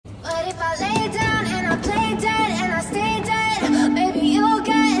I lay down and I play dead and I stay dead, maybe you'll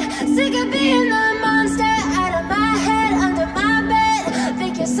get sick of being the monster out of my head, under my bed.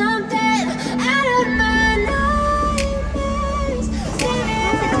 Think you're something out of my nightmares.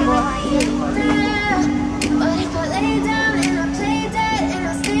 But if I lay down and I play dead and I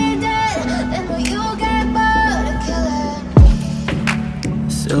stay dead, then will you get bored of killing me?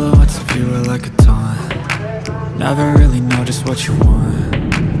 Silhouettes of you are like a taunt. Never really know just what you want.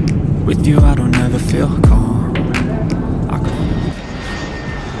 With you I don't ever feel calm.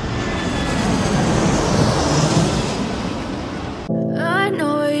 I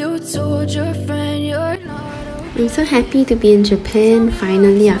know you told your friend you're not. I'm so happy to be in Japan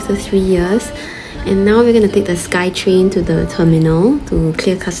finally after 3 years, and now we're gonna take the SkyTrain to the terminal to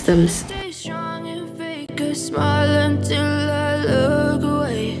clear customs. Stay strong and fake a smile until I look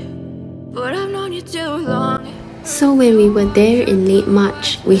away. But I've known you too long. So when we were there in late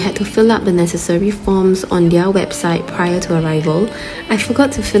March, we had to fill up the necessary forms on their website prior to arrival. I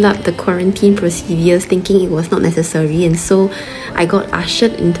forgot to fill up the quarantine procedures thinking it was not necessary, and so I got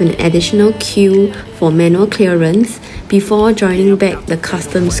ushered into an additional queue for manual clearance before joining back the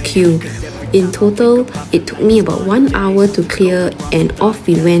customs queue. In total, it took me about 1 hour to clear, and off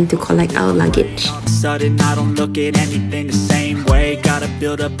we went to collect our luggage. Sudden, I don't look at anything the same way. Gotta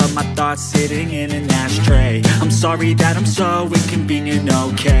build up of my thoughts sitting in an ashtray. I'm sorry that I'm so inconvenient,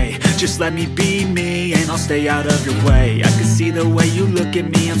 okay. Just let me be me and I'll stay out of your way. I can see the way you look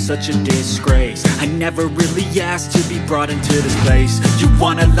at me, I'm such a disgrace. I never really asked to be brought into this place. You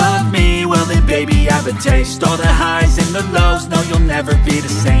wanna love me? Well then baby I have a taste. All the highs and the lows, no you'll never be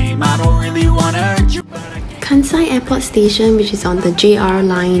the same. I don't really wanna hurt you, but I can't. Kansai Airport station, which is on the JR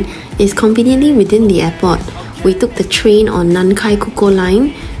line, is conveniently within the airport. We took the train on Nankai Kuko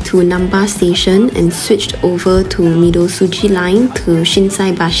line to Namba station and switched over to Midosuji line to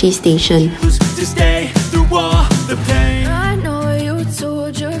Shinsaibashi station. To stay through all the pain. I know you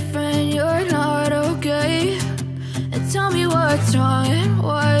told your friend you're not okay, and tell me what's wrong and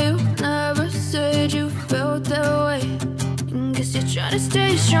why you never said you felt that way. Guess you're trying to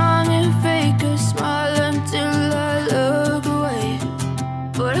stay strong and fake a smile until I look away.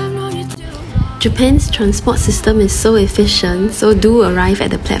 But I've known you too long. Japan's transport system is so efficient, so do arrive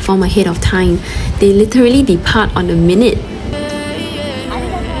at the platform ahead of time. They literally depart on the minute.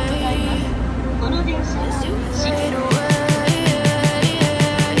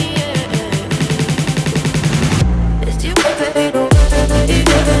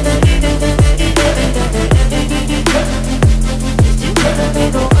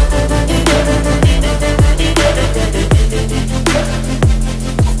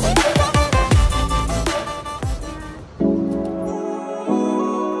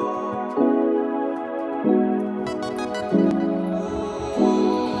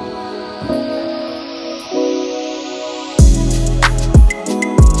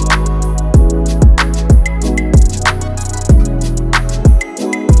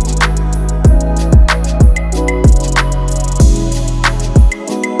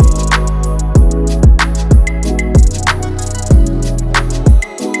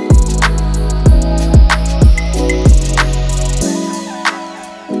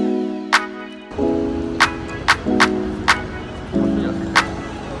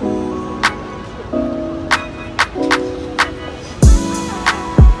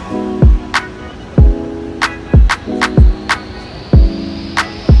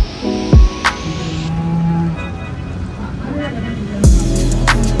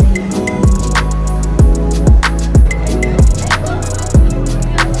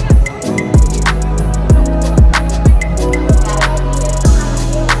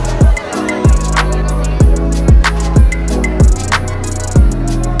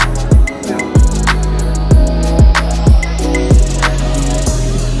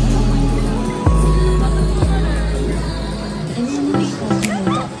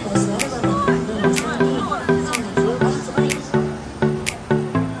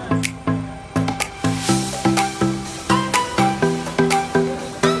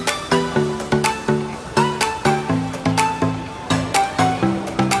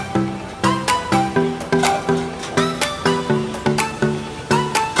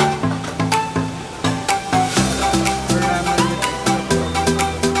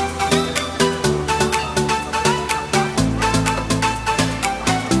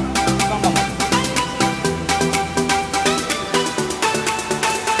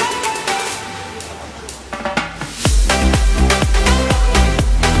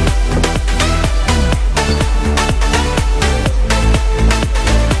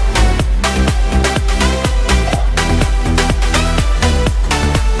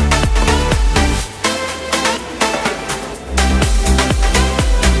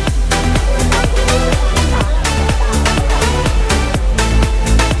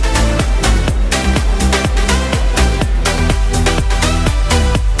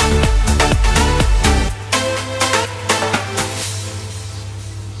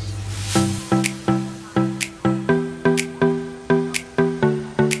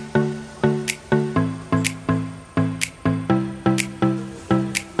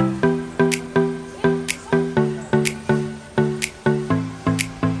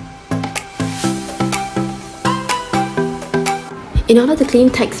 In order to claim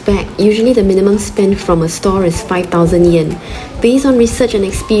tax back, usually the minimum spend from a store is 5,000 yen. Based on research and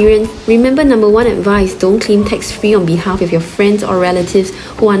experience, remember number one advice, don't claim tax-free on behalf of your friends or relatives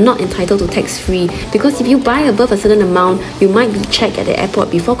who are not entitled to tax-free, because if you buy above a certain amount, you might be checked at the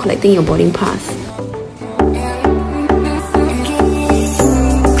airport before collecting your boarding pass.